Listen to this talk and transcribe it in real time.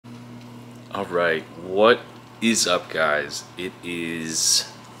All right, what is up, guys? It is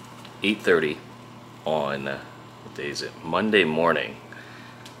 8:30 on, what day is it? Monday morning,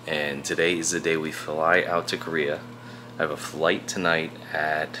 and today is the day we fly out to Korea. I have a flight tonight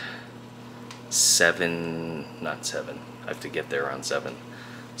at 7, not 7, I have to get there around 7.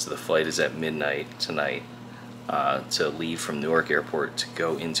 So the flight is at midnight tonight to leave from Newark Airport to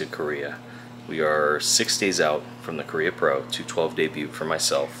go into Korea. We are 6 days out from the Korea Pro 212 debut for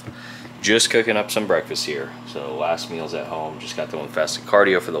myself. Just cooking up some breakfast here. So last meal's at home. Just got done fasted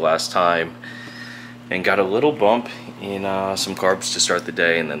cardio for the last time. And got a little bump in some carbs to start the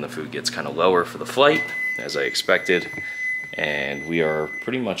day. And then the food gets kind of lower for the flight, as I expected. And we are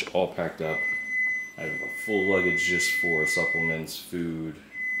pretty much all packed up. I have a full luggage just for supplements, food,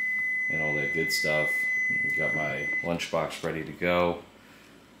 and all that good stuff. Got my lunchbox ready to go.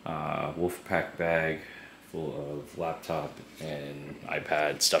 Wolfpack bag full of laptop and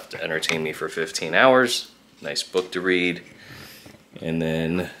iPad, stuff to entertain me for 15 hours. Nice book to read. And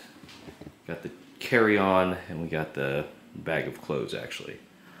then got the carry-on, and we got the bag of clothes actually.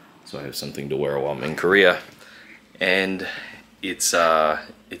 So I have something to wear while I'm in Korea. And it's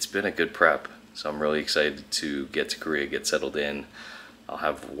been a good prep. So I'm really excited to get to Korea, get settled in. I'll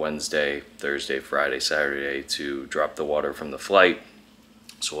have Wednesday, Thursday, Friday, Saturday to drop the water from the flight.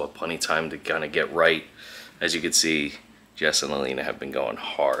 So we'll have plenty of time to kind of get right. As you can see, Jess and Alina have been going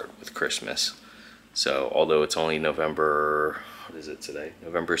hard with Christmas. So although it's only November, what is it today?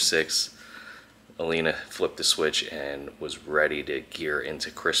 November 6th, Alina flipped the switch and was ready to gear into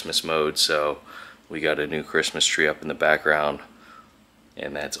Christmas mode. So we got a new Christmas tree up in the background,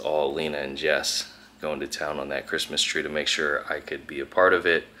 and that's all Alina and Jess going to town on that Christmas tree to make sure I could be a part of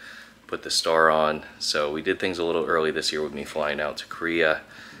it, put the star on. So we did things a little early this year with me flying out to Korea,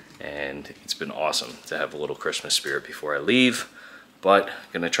 and it's been awesome to have a little Christmas spirit before I leave. But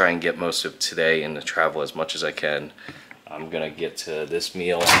I'm gonna try and get most of today in the travel as much as I can. I'm gonna get to this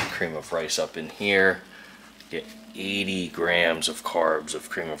meal, cream of rice up in here, get 80 grams of carbs of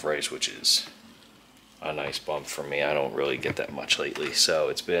cream of rice, which is a nice bump for me. I don't really get that much lately. So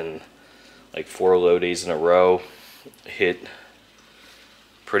it's been like 4 low days in a row. Hit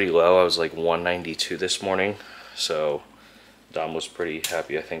pretty low. I was like 192 this morning. So Dom was pretty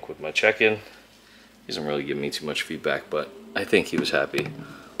happy, I think, with my check-in. He doesn't really give me too much feedback, but I think he was happy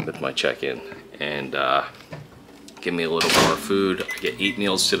with my check-in. And give me a little more food. I get 8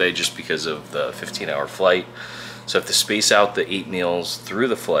 meals today just because of the 15-hour flight. So I have to space out the 8 meals through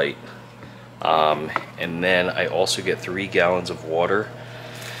the flight. And then I also get 3 gallons of water,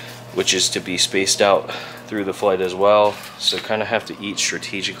 which is to be spaced out through the flight as well. So kind of have to eat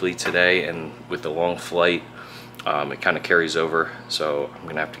strategically today, and with the long flight, it kind of carries over. So I'm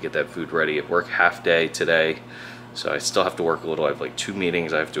gonna have to get that food ready. At work half day today, so I still have to work a little. I have like 2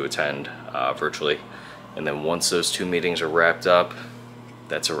 meetings I have to attend virtually, and then once those 2 meetings are wrapped up,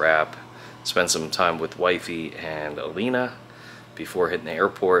 that's a wrap. Spend some time with wifey and Alina before hitting the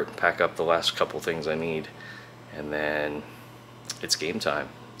airport, pack up the last couple things I need, and then it's game time.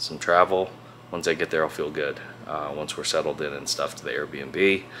 Some travel. Once I get there, I'll feel good. Once we're settled in and stuff to the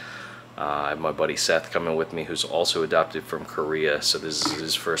Airbnb. I have my buddy Seth coming with me, who's also adopted from Korea, so this is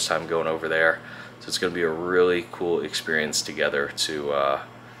his first time going over there. So it's going to be a really cool experience together to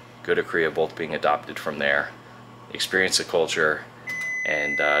go to Korea, both being adopted from there, experience the culture,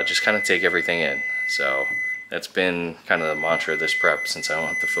 and just kind of take everything in. So that's been kind of the mantra of this prep. Since I don't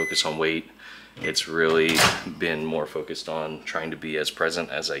have to focus on weight, it's really been more focused on trying to be as present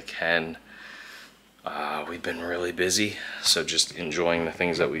as I can. We've been really busy, so just enjoying the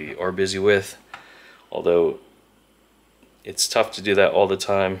things that we are busy with. Although it's tough to do that all the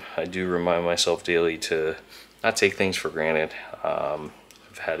time, I do remind myself daily to not take things for granted.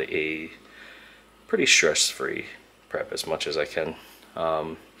 I've had a pretty stress-free prep as much as I can.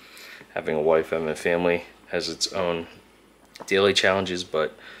 Having a wife and a family has its own daily challenges,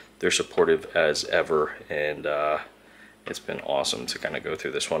 but they're supportive as ever, and it's been awesome to kind of go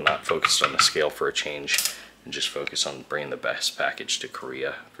through this one, not focused on the scale for a change, and just focus on bringing the best package to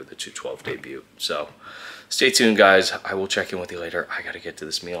Korea for the 212 debut. So stay tuned, guys. I will check in with you later. I got to get to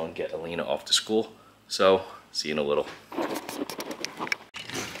this meal and get Alina off to school. So see you in a little. All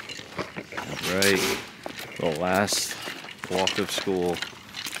right, the last walk of school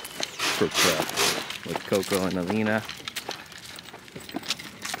for prep with Coco and Alina.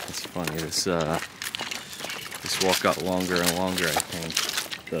 It's funny, this walk got longer and longer, I think,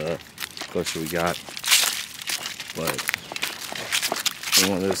 the closer we got. But it's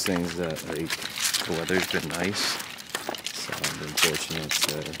one of those things that, like, the weather's been nice, so I've been fortunate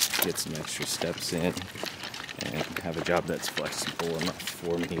to get some extra steps in and have a job that's flexible enough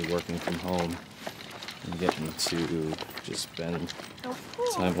for me working from home and getting to just spend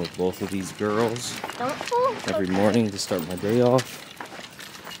time with both of these girls every morning to start my day off.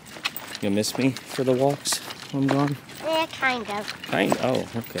 You miss me for the walks when I'm gone? Yeah, kind of. Oh,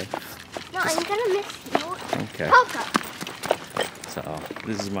 okay. No, I'm gonna miss you. Okay. Coco. So,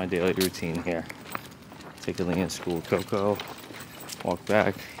 this is my daily routine here. Take Alina to school, Coco, walk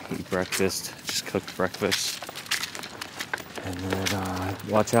back, eat breakfast, just cooked breakfast. And then,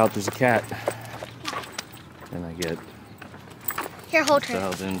 watch out, there's a cat. And I get Here, hold her.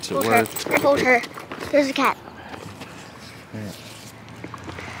 dialed into Hold work. her. Here, hold her. There's a cat. Here.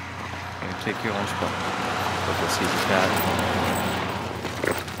 Here, take your lunch box. Coco sees the cat.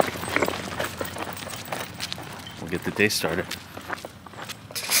 We'll get the day started.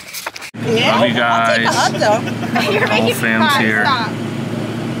 Yeah. Love you guys. You're Whole making fam's fun. here. Stop.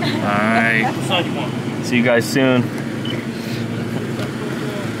 Alright. See you guys soon.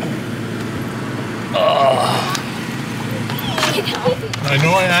 I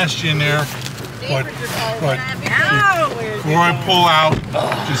know I asked you in there, but before I pull out,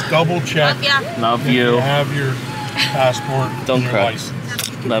 just double check. Love You you. have your passport. Don't and your cry.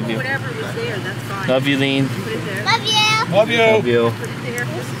 license. Love you. Whatever was there, that's fine. Love you, Lean. Love you. Love you. Love you. Put it there,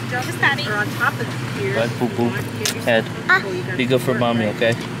 just patty. Or on top of the here. Bye, poo poo. Head. Be good for mommy,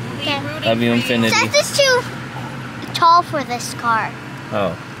 okay? Okay. Love you, infinity. Seth is too tall for this car.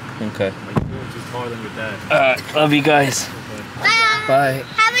 Oh, okay. Love you guys. Bye. Bye.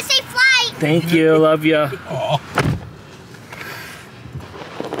 Have a safe flight. Thank you. Love you. Oh.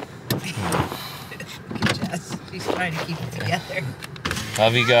 She's trying to keep it together.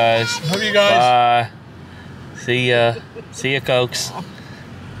 Love you guys. Love you guys. Bye. See ya. See ya, Cokes.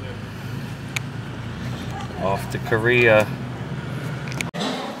 Off to Korea.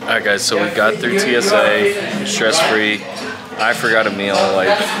 Alright guys, so we got through TSA, stress-free. I forgot a meal like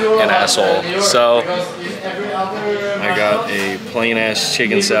an asshole. So I got a plain ass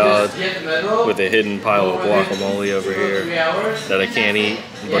chicken salad with a hidden pile of guacamole over here that I can't eat,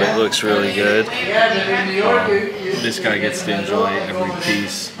 but it looks really good. This guy gets to enjoy every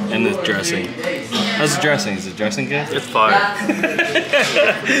piece, and the dressing. How's the dressing? Is the dressing good? It's fire.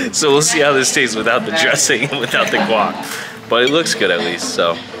 So we'll see how this tastes without the dressing and without the guac. But it looks good at least,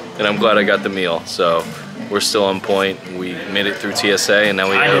 so. And I'm glad I got the meal, so we're still on point. We made it through TSA, and now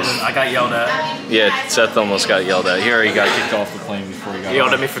we have... I got yelled at. Yeah, Seth almost got yelled at. He already got kicked off the plane before he got He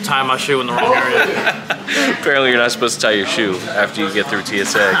yelled at me for tying my shoe in the wrong area. Apparently you're not supposed to tie your shoe after you get through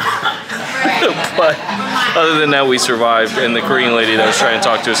TSA. But other than that, we survived, and the Korean lady that was trying to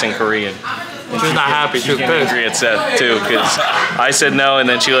talk to us in Korean. She was not happy. She was She was pissed. angry at Seth too, because I said no, and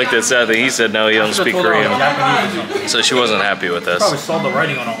then she looked at Seth, and he said no, he don't speak Korean. So she wasn't happy with us. Probably saw the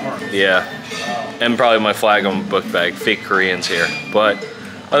writing on her arm. Yeah, and probably my flag on my book bag, fake Koreans here. But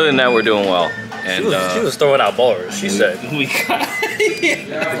other than that, we're doing well. And She was throwing out bars. She said. we got, She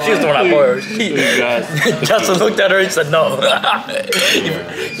was throwing out bars. Justin looked at her and said no.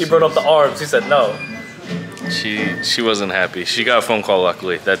 He brought up the arms. He said no. she wasn't happy. She got a phone call,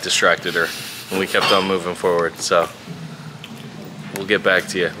 luckily, that distracted her, and we kept on moving forward. So we'll get back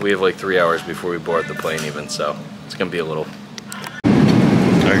to you. We have like 3 hours before we board the plane even, so it's gonna be a little.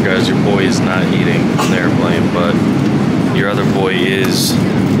 Alright guys, your boy is not eating on the airplane, but your other boy is,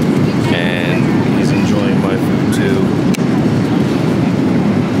 and he's enjoying my food too.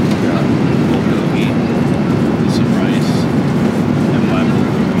 Got bulgogi, some rice, and my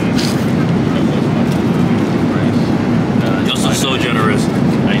bulgogi. Justin's so generous. I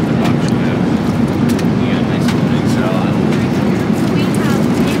ate the bok choy. You got a nice little big salad.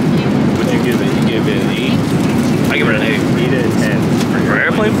 What'd you give it? You gave it an 8? I give it an 8. Eat it 10. For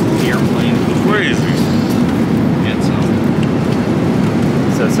airplane? Airplane. Crazy. Get some.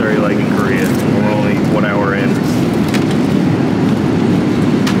 So it's already like in Korea. We're only 1 hour in.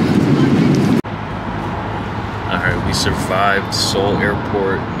 Alright, we survived Seoul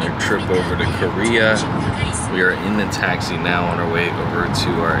Airport, our trip over to Korea. We are in the taxi now on our way over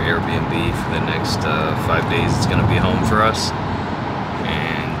to our Airbnb for the next 5 days. It's going to be home for us.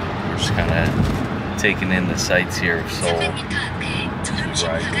 And we're just kind of taking in the sights here of Seoul. As we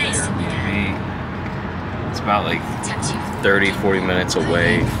ride to the Airbnb. It's about like 30-40 minutes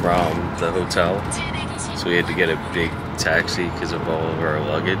away from the hotel. So we had to get a big taxi because of all of our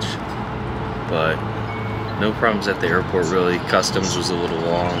luggage. But no problems at the airport really. Customs was a little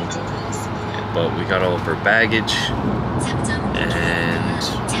long. But we got all of our baggage and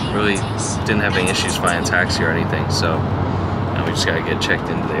really didn't have any issues finding a taxi or anything. So now we just gotta get checked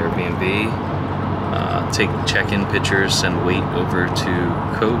into the Airbnb, take check-in pictures, send weight over to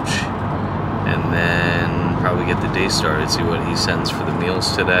coach, and then probably get the day started, see what he sends for the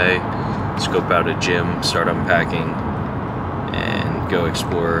meals today, scope out a gym, start unpacking, and go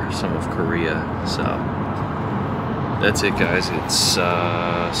explore some of Korea. So that's it, guys. It's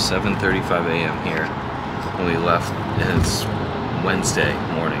 7:35 a.m. here. We left, it's Wednesday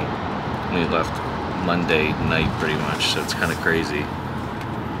morning. We left Monday night pretty much, so it's kind of crazy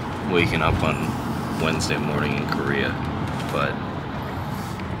waking up on Wednesday morning in Korea. But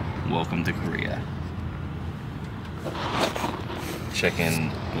welcome to Korea. Check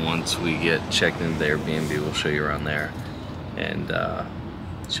in once we get checked into the Airbnb. We'll show you around there and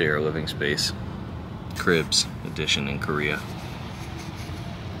show you our living space. Cribs edition in Korea.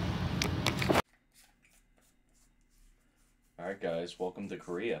 Alright guys, welcome to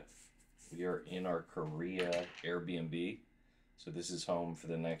Korea. We are in our Korea Airbnb. So this is home for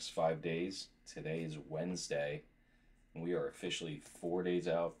the next 5 days. Today is Wednesday, and we are officially 4 days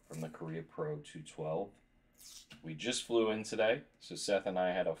out from the Korea Pro 212. We just flew in today, so Seth and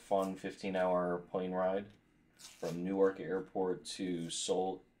I had a fun 15-hour plane ride from Newark Airport to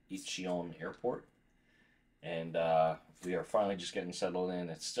Seoul Incheon Airport. And we are finally just getting settled in.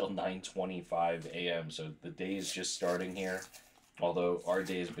 It's still 9:25 a.m., so the day is just starting here, although our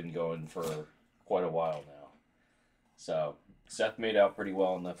day has been going for quite a while now. So Seth made out pretty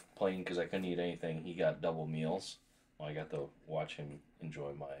well on the plane because I couldn't eat anything. He got double meals. Well, I got to watch him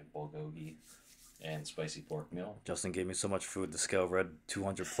enjoy my bulgogi and spicy pork meal. Justin gave me so much food, the scale read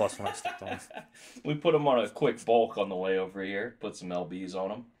 200 plus when I stepped on. We put him on a quick bulk on the way over here, put some LBs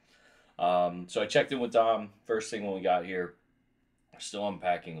on him. So I checked in with Dom first thing when we got here. We're still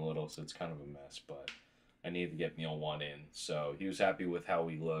unpacking a little, so it's kind of a mess, but I needed to get meal one in. So he was happy with how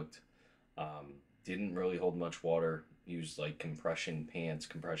we looked. Didn't really hold much water. Used like compression pants,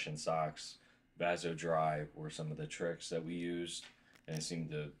 compression socks, Vaso Dry were some of the tricks that we used, and it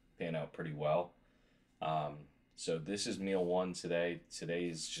seemed to pan out pretty well. So this is meal one today. Today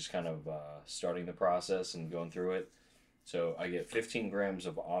is just kind of starting the process and going through it. So I get 15 grams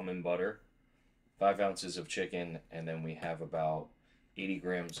of almond butter, 5 ounces of chicken, and then we have about 80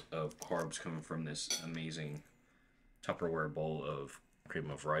 grams of carbs coming from this amazing Tupperware bowl of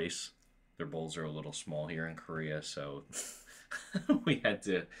cream of rice. Their bowls are a little small here in Korea, so we had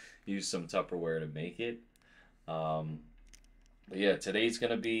to use some Tupperware to make it. But yeah, today's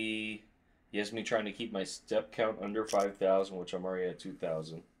going to be, he has me trying to keep my step count under 5,000, which I'm already at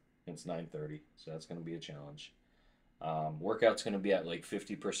 2,000. It's 9:30, so that's going to be a challenge. Workout's going to be at like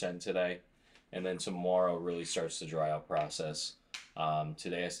 50% today, and then tomorrow really starts the dry out process.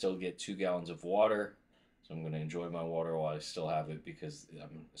 Today I still get 2 gallons of water. So I'm going to enjoy my water while I still have it, because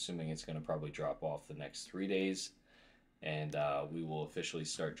I'm assuming it's going to probably drop off the next 3 days. And we will officially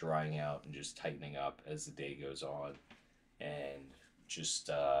start drying out and just tightening up as the day goes on and just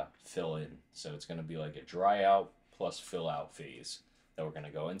fill in. So it's going to be like a dry out plus fill out phase that we're going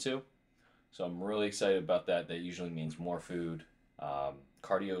to go into. So I'm really excited about that. That usually means more food.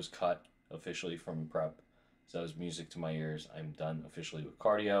 Cardio's cut officially from prep. So that was music to my ears. I'm done officially with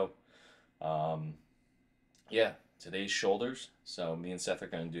cardio. Yeah, today's shoulders. So me and Seth are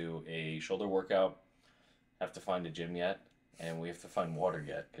going to do a shoulder workout. Have to find a gym yet, and we have to find water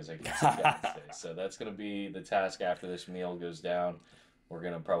yet because I can't see down today. So that's going to be the task after this meal goes down. We're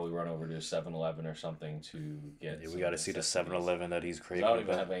going to probably run over to 7-Eleven or something to get. Yeah, we got to see the 7-Eleven that he's craving. I don't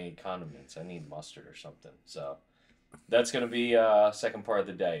even have any condiments. I need mustard or something. So that's going to be second part of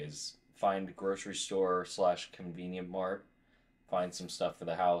the day, is find grocery store / convenient mart, find some stuff for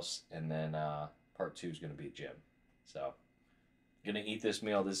the house, and then part 2 is going to be gym. So gonna eat this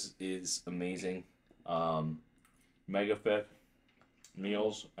meal. This is amazing. MegaFit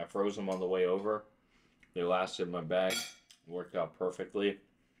meals. I froze them on the way over. They lasted in my bag. Worked out perfectly.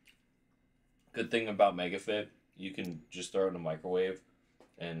 Good thing about MegaFit, you can just throw it in a microwave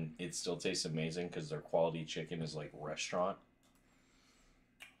and it still tastes amazing because their quality chicken is like restaurant.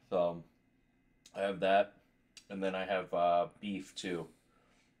 So I have that, and then I have beef too,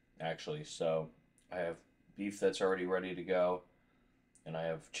 actually. So I have beef that's already ready to go, and I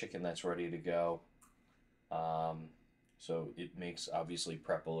have chicken that's ready to go. So it makes obviously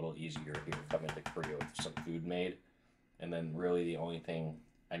prep a little easier here coming to Korea with some food made. And then really the only thing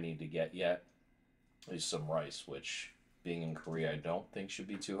I need to get yet is some rice, which being in Korea I don't think should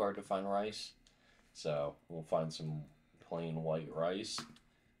be too hard to find rice. So we'll find some plain white rice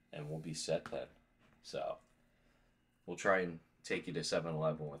and we'll be set then. So we'll try and take you to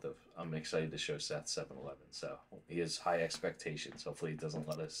 7-Eleven with it. I'm excited to show Seth 7-Eleven. So he has high expectations. Hopefully he doesn't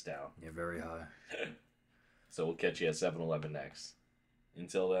let us down. Yeah, very high. So we'll catch you at 7-Eleven next.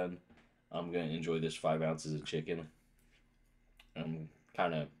 Until then, I'm going to enjoy this 5 ounces of chicken. I'm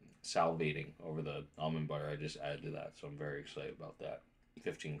kind of salivating over the almond butter I just added to that, so I'm very excited about that.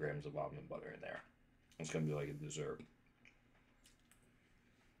 15 grams of almond butter in there. It's gonna be like a dessert.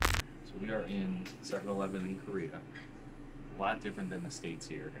 So we are in 7-Eleven in Korea. A lot different than the States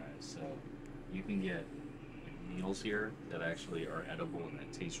here, guys. So you can get meals here that actually are edible and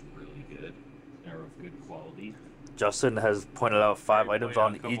that taste really good. They're of good quality. Justin has pointed out 5 I items pointed out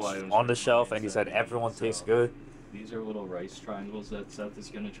on a couple each items on the for shelf, clients and he that said we everyone need, tastes so good. These are little rice triangles that Seth is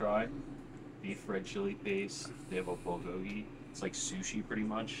gonna try. Beef red chili paste. They have a bulgogi. It's like sushi pretty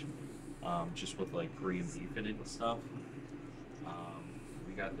much, just with like Korean beef in it and stuff.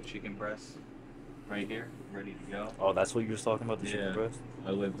 We got the chicken breast right here, ready to go. Oh, that's what you was talking about, the chicken breast?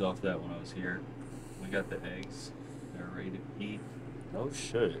 I lived off that when I was here. We got the eggs. They're ready to eat. Oh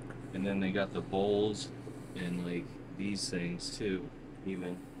shit. And then they got the bowls and like these things too,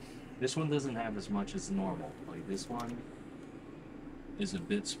 even. This one doesn't have as much as normal. Like this one is a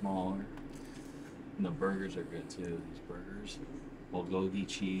bit smaller. And the burgers are good too. These burgers. Bulgogi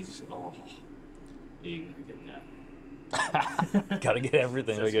cheese. Oh, you're gonna get that. Gotta get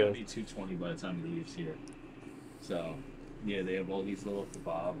everything, So I it's gonna guess. be $2.20 by the time he leaves here. So, yeah, they have all these little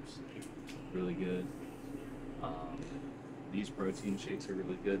kebabs. Really good. These protein shakes are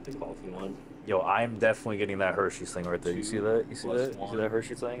really good. The coffee one. Yo, I'm definitely getting that Hershey's thing right there. You see that? You see Plus that? You see one. that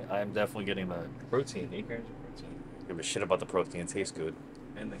Hershey thing? I'm definitely getting that. Protein, 8 grams of protein. Give a shit about the protein. It tastes good.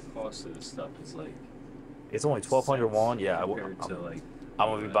 And the cost of this stuff is like It's only 1,200 won. Yeah, compared to like. I'm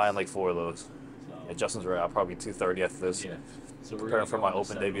gonna be buying like 4 of those. So, Yeah, Justin's right. I'll probably be 230 after this. yeah. So we're Preparing gonna for go my on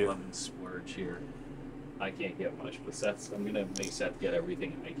open debut. 7-Eleven splurge here. I can't get much, but I'm gonna make Seth get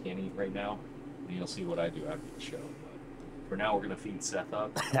everything I can eat right now, and you'll see what I do after the show. But for now, we're gonna feed Seth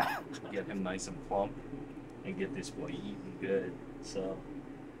up, get him nice and plump, and get this boy eating good. So,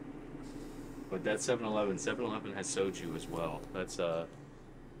 but that 7-Eleven, 7-Eleven has soju as well. That's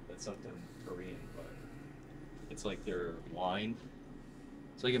something Korean, but it's like their wine.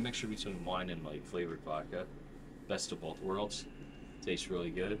 It's like a mixture between wine and like flavored vodka. Best of both worlds. Tastes really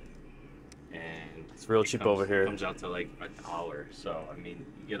good. And It's real cheap over here. It comes out to like $1. So I mean,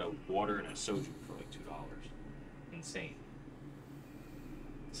 you get a water and a soju for like $2. Insane.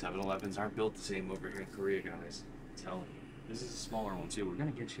 7-Elevens aren't built the same over here in Korea, guys. I'm telling you. This is a smaller one too. We're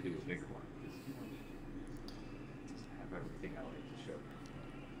gonna get you to a bigger one. It doesn't have everything I like to show you.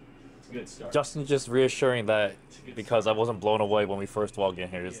 It's a good start. Justin's just reassuring that because I wasn't blown away when we first walked in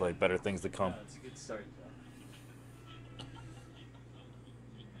here. There's like better things to come. It's a good start,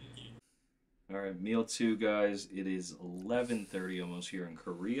 though. All right, meal 2, guys. It is 11:30 almost here in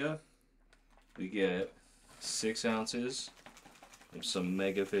Korea. We get 6 ounces of some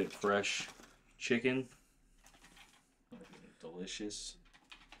Mega Fit fresh chicken. Delicious.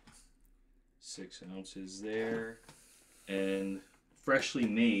 6 ounces there. And freshly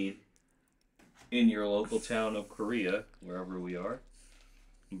made in your local town of Korea, wherever we are,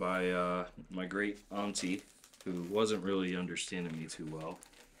 by my great auntie, who wasn't really understanding me too well.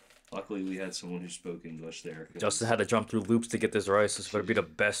 Luckily, we had someone who spoke English there. Justin had to jump through loops to get this rice. This better be the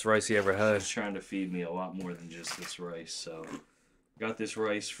best rice he ever She had. was trying to feed me a lot more than just this rice. So, got this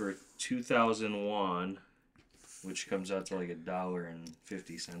rice for 2,000 won, which comes out to like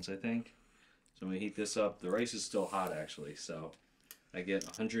 $1.50, I think. So I'm gonna heat this up. The rice is still hot, actually. So I get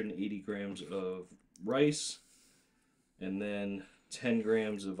 180 grams of rice, and then 10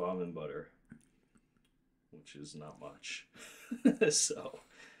 grams of almond butter, which is not much. So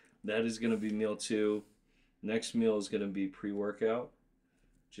that is going to be meal 2. Next meal is going to be pre-workout,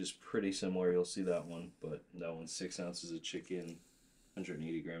 which is pretty similar. You'll see that one, but that one's 6 ounces of chicken,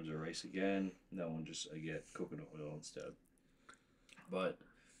 180 grams of rice again. That one just I get coconut oil instead. But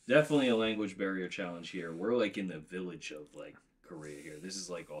definitely a language barrier challenge here. We're like in the village of like Korea here. This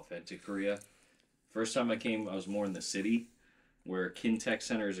is like authentic Korea. First time I came, I was more in the city, where Kin Tech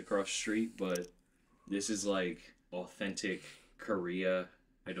Center is across the street, but this is like authentic Korea.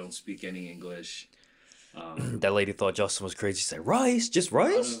 I don't speak any English. That lady thought Justin was crazy. She said, rice? Just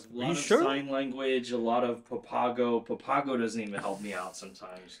rice? A Are lot you of sure? sign language, a lot of Papago. Papago doesn't even help me out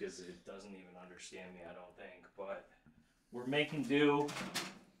sometimes because it doesn't even understand me, I don't think. But we're making do.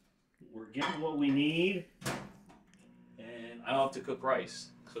 We're getting what we need. And I don't have to cook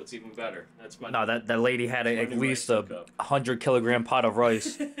rice, so it's even better. That's my No, that lady had That's my at new least rice a hookup. 100-kilogram pot of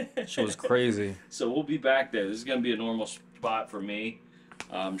rice. She was crazy. So we'll be back there. This is going to be a normal spot for me.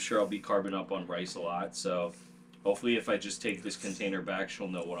 I'm sure I'll be carbing up on rice a lot. So hopefully if I just take this container back, she'll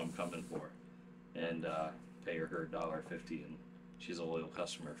know what I'm coming for. And pay her $1.50. And she's a loyal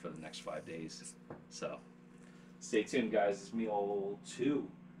customer for the next 5 days. So stay tuned, guys. It's meal 2.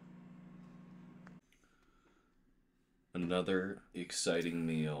 Another exciting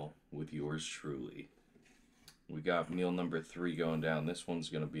meal with yours truly. We got meal number 3 going down. This one's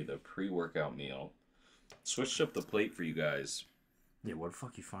going to be the pre-workout meal. Switched up the plate for you guys. Yeah, where the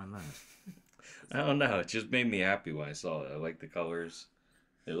fuck you find that? I don't know. It just made me happy when I saw it. I like the colors.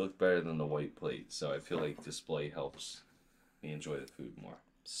 They look better than the white plate, so I feel like display helps me enjoy the food more.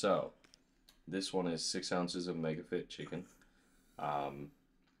 So, this one is 6 ounces of MegaFit chicken.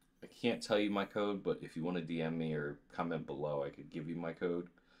 I can't tell you my code, but if you want to DM me or comment below, I could give you my code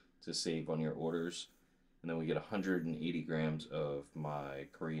to save on your orders. And then we get 180 grams of my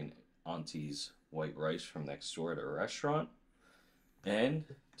Korean auntie's white rice from next door at a restaurant. And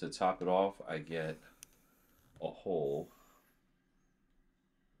to top it off, I get a whole...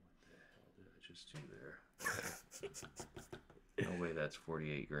 What the hell did I just do there? No way that's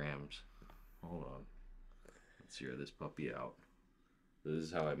 48 grams. Hold on. Let's zero this puppy out. This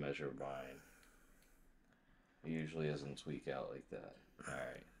is how I measure mine. It usually doesn't tweak out like that.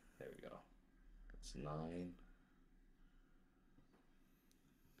 Alright, there we go. That's 9.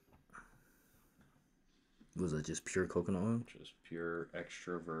 Was that just pure coconut oil? Just pure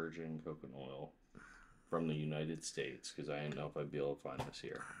extra virgin coconut oil from the United States, because I didn't know if I'd be able to find this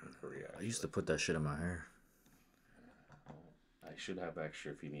here in Korea. Actually. I used to put that shit in my hair. I should have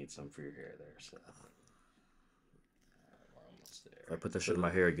extra if you need some for your hair there, so... We're almost there. If I put that shit in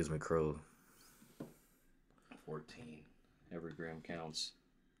my hair, it gives me curl. 14. Every gram counts.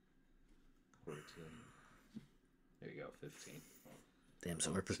 14. There you go, 15. Damn,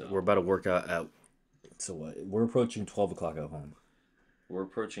 so we're about to work out at... So what? We're approaching 12 o'clock at home. We're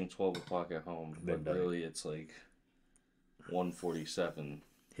approaching 12 o'clock at home, but Midnight. really it's like 1:47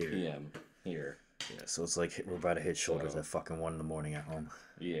 p.m. here. Yeah, so it's like we're about to hit shoulders at fucking 1 in the morning at home.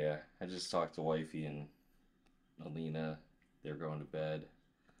 Yeah, I just talked to Wifey and Alina. They're going to bed.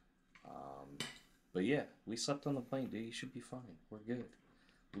 But yeah, we slept on the plane, dude. You should be fine. We're good.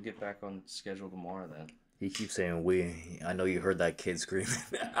 We'll get back on schedule tomorrow then. He keeps saying we. I know you heard that kid screaming.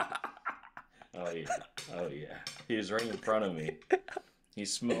 Oh yeah. Oh yeah. He was right in front of me. He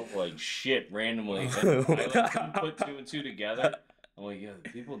smelled like shit randomly. And I like, couldn't put 2 and 2 together. I'm like, yo, the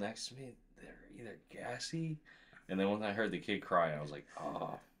people next to me, they're either gassy. And then when I heard the kid cry, I was like,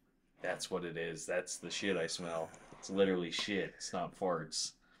 oh, that's what it is. That's the shit I smell. It's literally shit. It's not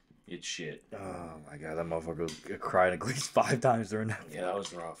farts. It's shit. Oh my god, that motherfucker cried at least 5 times during that. Yeah, that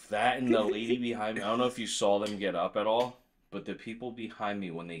was rough. That and the lady behind me, I don't know if you saw them get up at all, but the people behind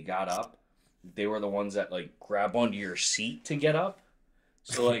me, when they got up, they were the ones that, like, grab onto your seat to get up.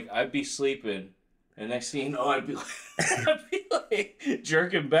 So, like, I'd be sleeping, and next thing you know, I'd be like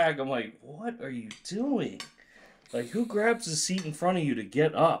jerking back. I'm like, what are you doing? Like, who grabs the seat in front of you to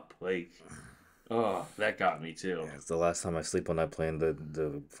get up? Like, oh, that got me, too. Yeah, it's the last time I sleep on that plane.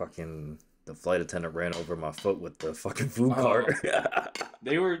 The flight attendant ran over my foot with the fucking food cart.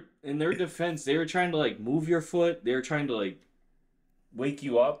 They were, in their defense, they were trying to, like, move your foot. They were trying to, like, wake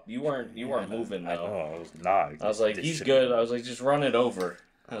you up. You weren't moving, though. I was not. I was like, he's good. I was like, just run it over.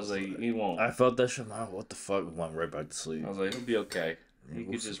 I was like, he won't. I felt that shit. Like, what the fuck? Went right back to sleep. I was like, he'll be okay. He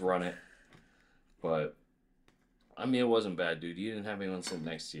could just run it. But, I mean, it wasn't bad, dude. You didn't have anyone sit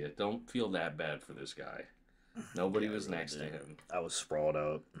next to you. Don't feel that bad for this guy. Nobody was next to him. I was sprawled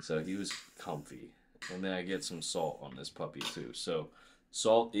out. So he was comfy. And then I get some salt on this puppy, too. So,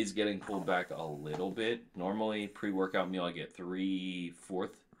 salt is getting pulled back a little bit. Normally, pre-workout meal, I get 3/4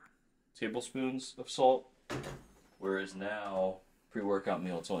 tablespoons of salt. Whereas now, pre-workout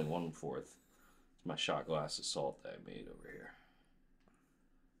meal, it's only 1/4. It's my shot glass of salt that I made over here.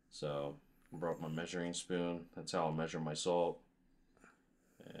 So, I brought my measuring spoon. That's how I'll measure my salt.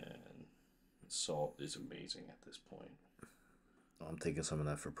 And salt is amazing at this point. I'm taking some of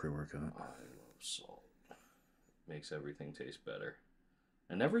that for pre-workout. I love salt. Makes everything taste better.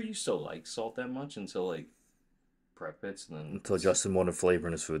 I never used to like salt that much until, like, prep pits, and then... Until Justin wanted flavor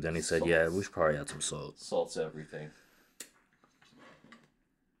in his food. Then he said, yeah, we should probably add some salt. Salt's everything.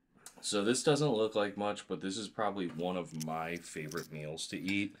 So this doesn't look like much, but this is probably one of my favorite meals to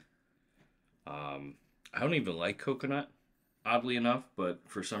eat. I don't even like coconut, oddly enough, but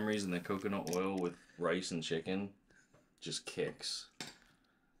for some reason the coconut oil with rice and chicken just kicks.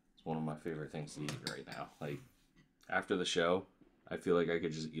 It's one of my favorite things to eat right now. Like, after the show, I feel like I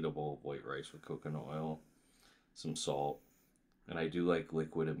could just eat a bowl of white rice with coconut oil, some salt, and I do like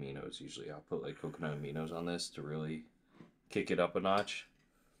liquid aminos usually. I'll put like coconut aminos on this to really kick it up a notch.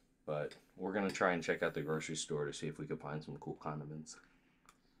 But we're going to try and check out the grocery store to see if we can find some cool condiments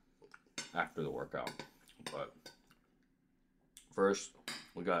after the workout. But first,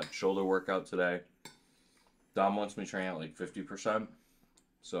 we got shoulder workout today. Dom wants me to train at like 50%.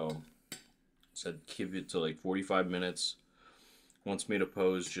 So Said keep it to like 45 minutes. Wants me to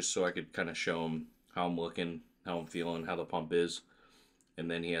pose just so I could kind of show him how I'm looking, how I'm feeling, how the pump is. And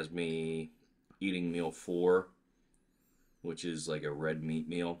then he has me eating meal 4, which is like a red meat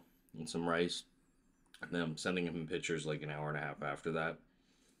meal and some rice. And then I'm sending him pictures like an hour and a half after that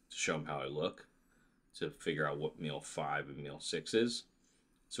to show him how I look, to figure out what meal 5 and meal 6 is.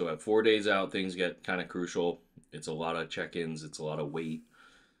 So at 4 days out, things get kind of crucial. It's a lot of check-ins. It's a lot of wait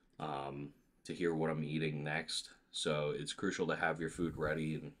to hear what I'm eating next. So it's crucial to have your food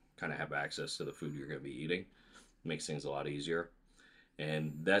ready and kind of have access to the food you're going to be eating. Makes things a lot easier.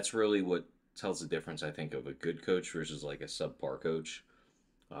 And that's really what tells the difference, I think, of a good coach versus like a subpar coach.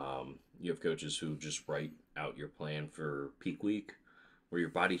 You have coaches who just write out your plan for peak week, where your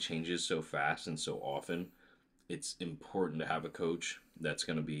body changes so fast and so often. It's important to have a coach that's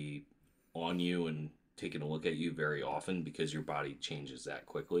going to be on you and taking a look at you very often, because your body changes that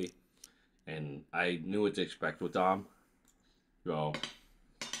quickly. And I knew what to expect with Dom. So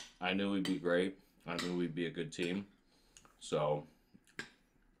I knew we'd be great. I knew we'd be a good team. So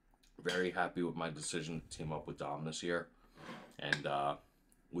very happy with my decision to team up with Dom this year. And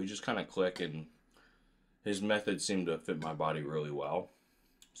we just kind of click, and his methods seem to fit my body really well.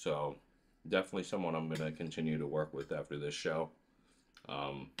 So definitely someone I'm going to continue to work with after this show.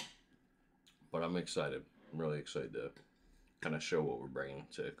 But I'm excited. I'm really excited to kind of show what we're bringing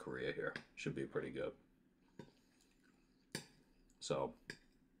to Korea here. Should be pretty good. So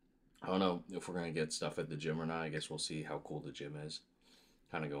I don't know if we're going to get stuff at the gym or not. I guess we'll see how cool the gym is.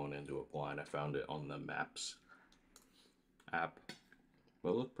 Kind of going into it blind. I found it on the Maps app. But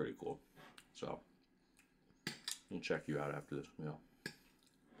it looked pretty cool. So I'll check you out after this meal.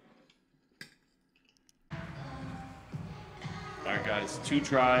 Alright guys, 2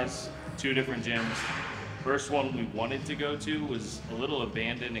 tries, 2 different gyms. First one we wanted to go to was a little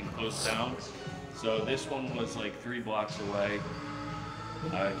abandoned and closed down. So this one was like 3 blocks away.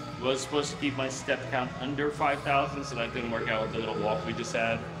 I was supposed to keep my step count under 5,000, so that didn't work out with the little walk we just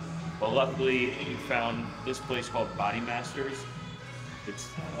had. But luckily we found this place called Body Masters. It's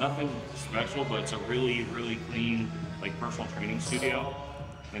nothing special, but it's a really, really clean, like, personal training studio.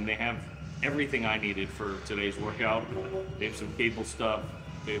 And they have everything I needed for today's workout. They have some cable stuff,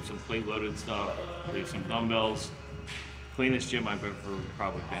 they have some plate loaded stuff, they have some dumbbells. Cleanest gym I've ever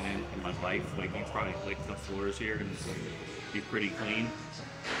probably been in my life. Like, you probably lick the floors here and it's be pretty clean.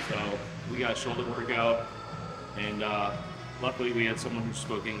 So we got a shoulder workout, and luckily we had someone who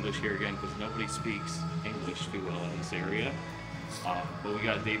spoke English here again, because nobody speaks English too well in this area. But we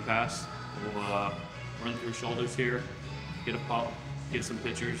got a day pass. We'll run through shoulders here, get a pump, get some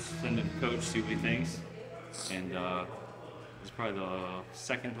pictures, send it to coach, see what he thinks. And it's probably the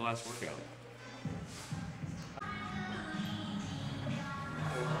second to last workout.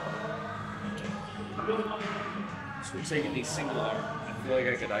 So we're taking these single arm. I feel like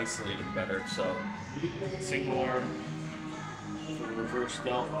I could isolate it better. So single arm for reverse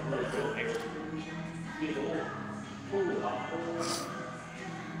delt.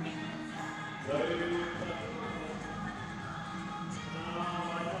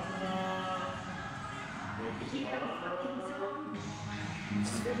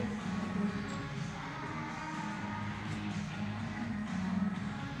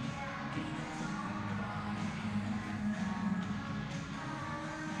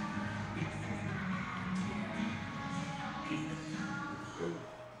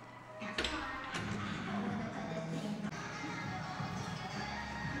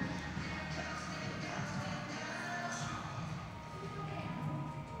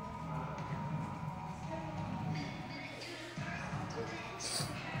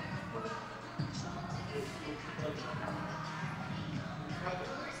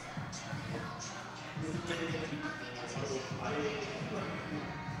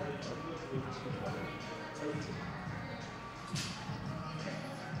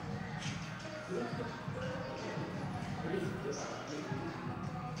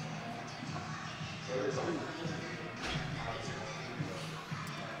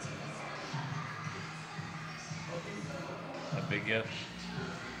 That big yet?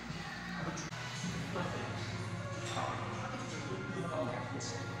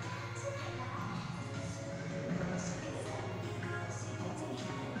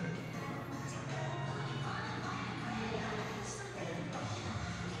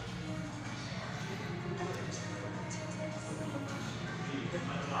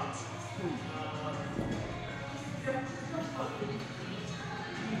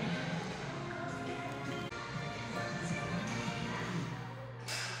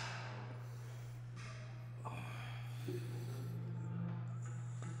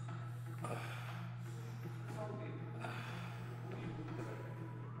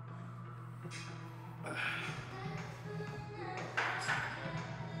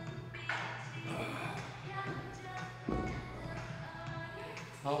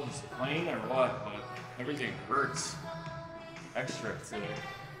 Oh, it's plain or what? But everything hurts extra today.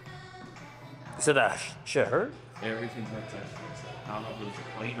 You said that shit hurt? Everything hurts extra. So I don't know if it was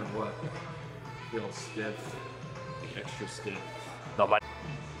a plane or what. I feel stiff, like extra stiff. No, my.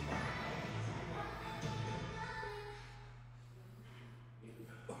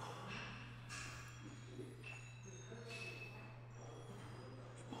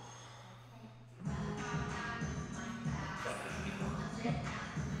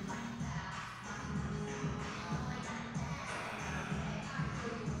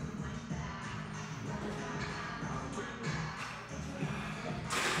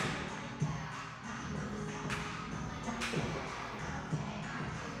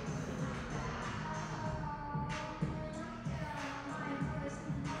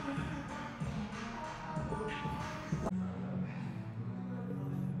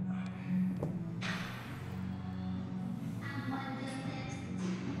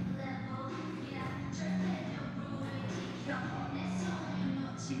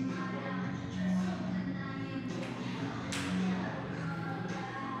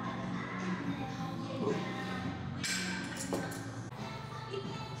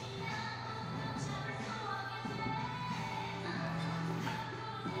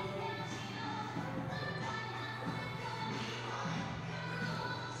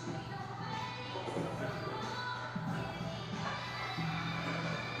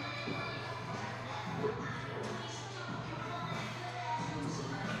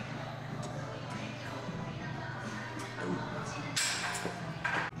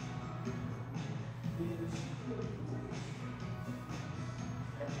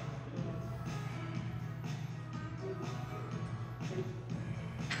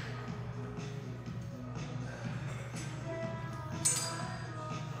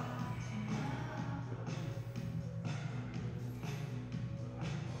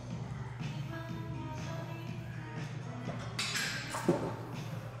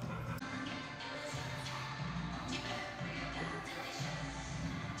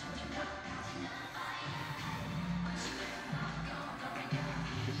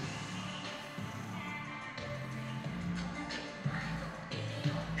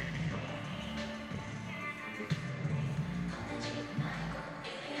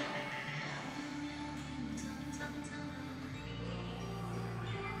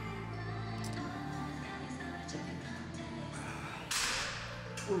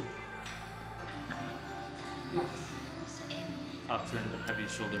 Up to the heavy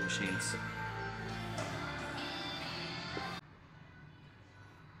shoulder machines. If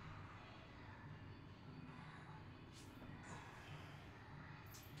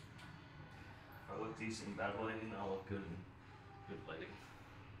I look decent in bad lighting, I'll look good in good lighting.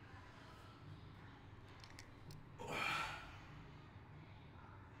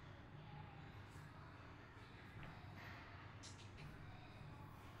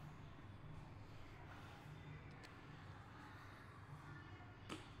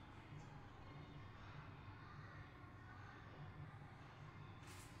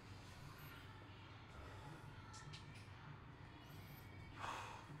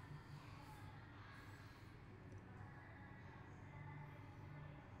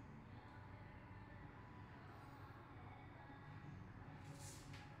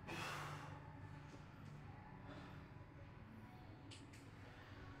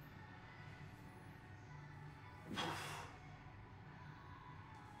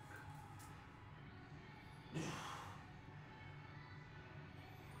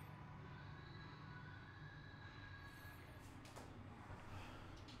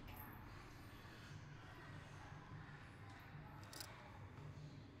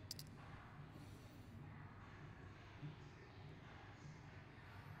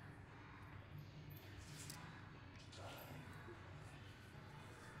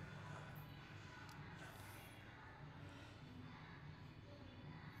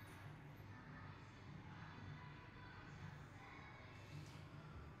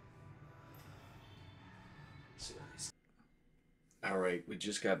 All right, we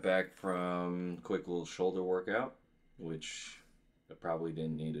just got back from a quick little shoulder workout, which I probably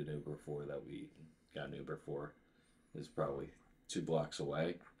didn't need an Uber for. That we got an Uber for is probably 2 blocks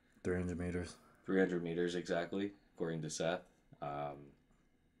away. 300 meters. 300 meters exactly, according to Seth.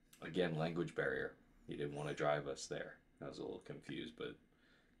 Again, language barrier. He didn't want to drive us there. I was a little confused, but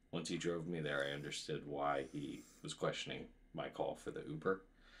once he drove me there, I understood why he was questioning my call for the Uber.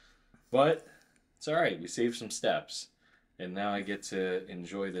 But it's all right. We saved some steps. And now I get to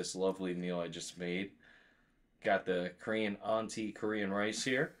enjoy this lovely meal I just made. Got the Korean auntie Korean rice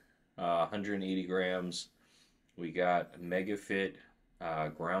here, 180 grams. We got MegaFit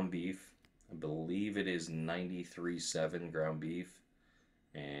ground beef. I believe it is 93.7 ground beef,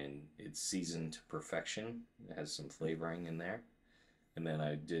 and it's seasoned to perfection. It has some flavoring in there. And then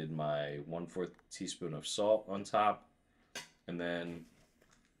I did my 1/4 teaspoon of salt on top. And then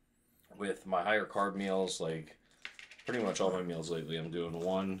with my higher carb meals, like pretty much all my meals lately, I'm doing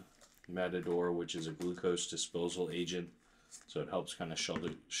one Matador, which is a glucose disposal agent. So it helps kind of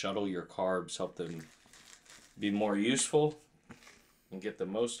shuttle your carbs, help them be more useful and get the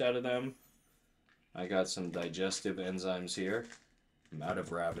most out of them. I got some digestive enzymes here. I'm out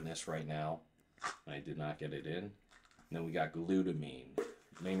of ravenous right now. I did not get it in. And then we got glutamine.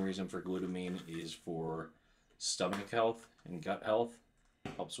 The main reason for glutamine is for stomach health and gut health.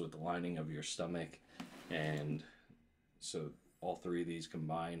 Helps with the lining of your stomach. And so all three of these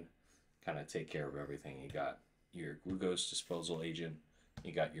combined kind of take care of everything. You got your glucose disposal agent,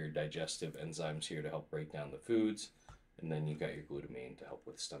 you got your digestive enzymes here to help break down the foods, and then you got your glutamine to help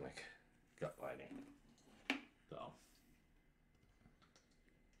with stomach gut lining. So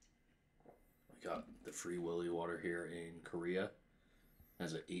we got the Free Willy water here in Korea.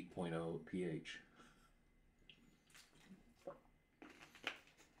 Has an 8.0 pH.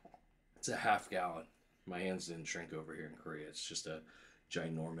 It's a half gallon. My hands didn't shrink over here in Korea. It's just a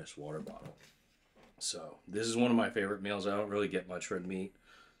ginormous water bottle. So this is one of my favorite meals. I don't really get much red meat.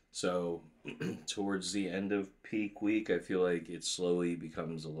 So towards the end of peak week, I feel like it slowly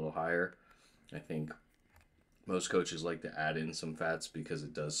becomes a little higher. I think most coaches like to add in some fats because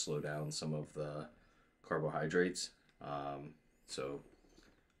it does slow down some of the carbohydrates. So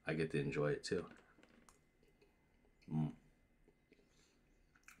I get to enjoy it too.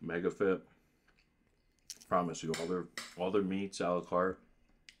 MegaFit. Promise you, all their meats, a la carte,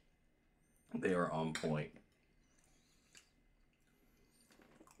 they are on point.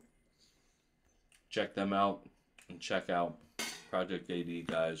 Check them out and check out Project AD,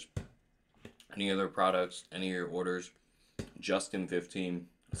 guys. Any other products, any of your orders, Justin15,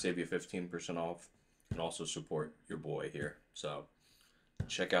 save you 15% off, and also support your boy here. So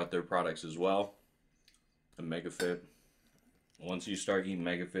check out their products as well. And MegaFit. Once you start eating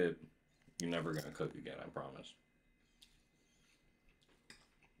MegaFit, you're never going to cook again, I promise.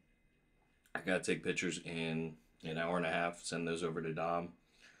 I got to take pictures in an hour and a half, send those over to Dom,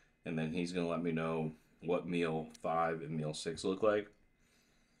 and then he's going to let me know what meal 5 and meal 6 look like.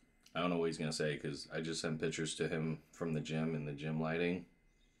 I don't know what he's going to say because I just sent pictures to him from the gym, and the gym lighting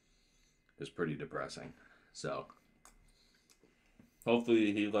is pretty depressing. So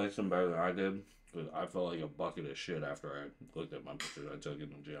hopefully he likes them better than I did, because I felt like a bucket of shit after I looked at my pictures I took in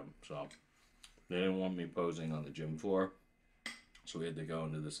the gym. So they didn't want me posing on the gym floor, so we had to go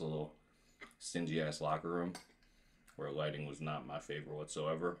into this little stingy ass locker room where lighting was not my favorite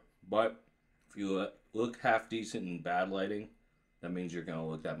whatsoever. But if you look half decent in bad lighting, that means you're gonna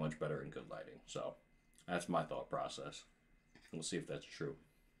look that much better in good lighting. So that's my thought process. We'll see if that's true.